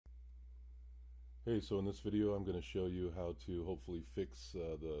Hey, so in this video I'm going to show you how to hopefully fix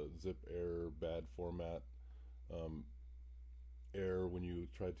the zip error bad format error when you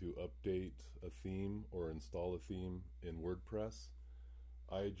try to update a theme or install a theme in WordPress.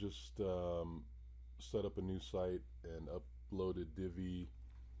 I just set up a new site and uploaded Divi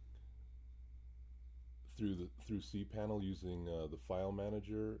through cPanel using the file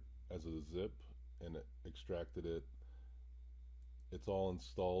manager as a zip and extracted it. It's all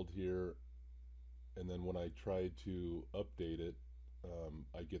installed here, and then when I try to update it,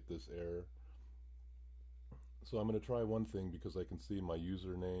 I get this error. So I'm going to try one thing because I can see my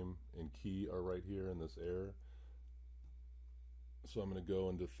username and key are right here in this error. So I'm going to go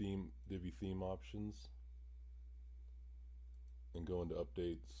into Divi theme options and go into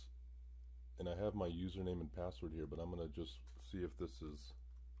updates, and I have my username and password here, but I'm going to just see if this is,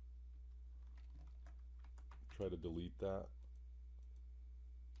 try to delete that.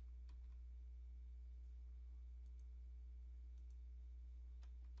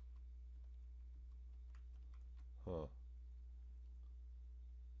 Huh.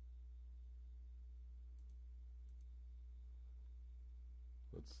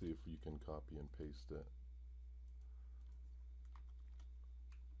 Let's see if you can copy and paste it.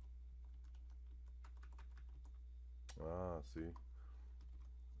 Ah, see.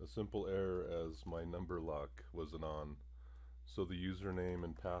 A simple error as my number lock wasn't on, so the username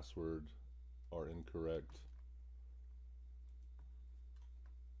and password are incorrect.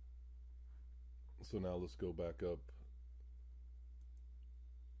 So now let's go back up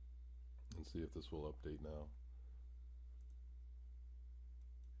and see if this will update now.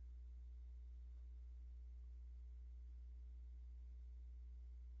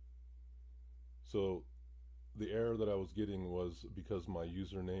 So the error that I was getting was because my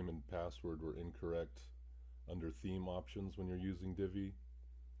username and password were incorrect under theme options when you're using Divi.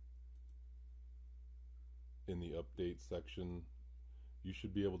 In the update section, you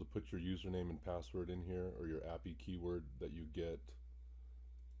should be able to put your username and password in here, or your API keyword that you get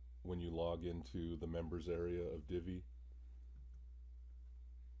when you log into the members area of Divi,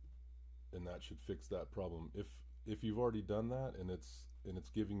 and that should fix that problem. If you've already done that and it's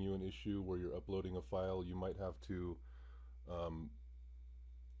giving you an issue where you're uploading a file, you might have to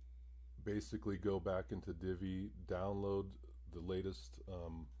basically go back into Divi, download the latest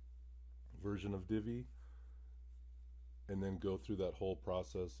version of Divi, and then go through that whole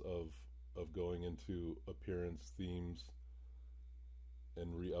process of going into appearance, themes,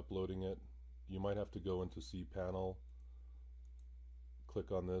 and re-uploading it. You might have to go into cPanel,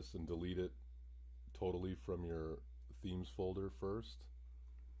 click on this, and delete it totally from your themes folder first,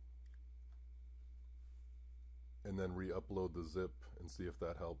 and then re-upload the zip and see if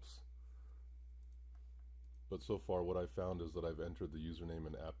that helps. But so far what I found is that I've entered the username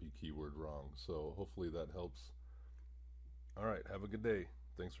and API keyword wrong, so hopefully that helps. Alright, have a good day.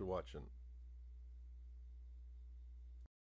 Thanks for watching.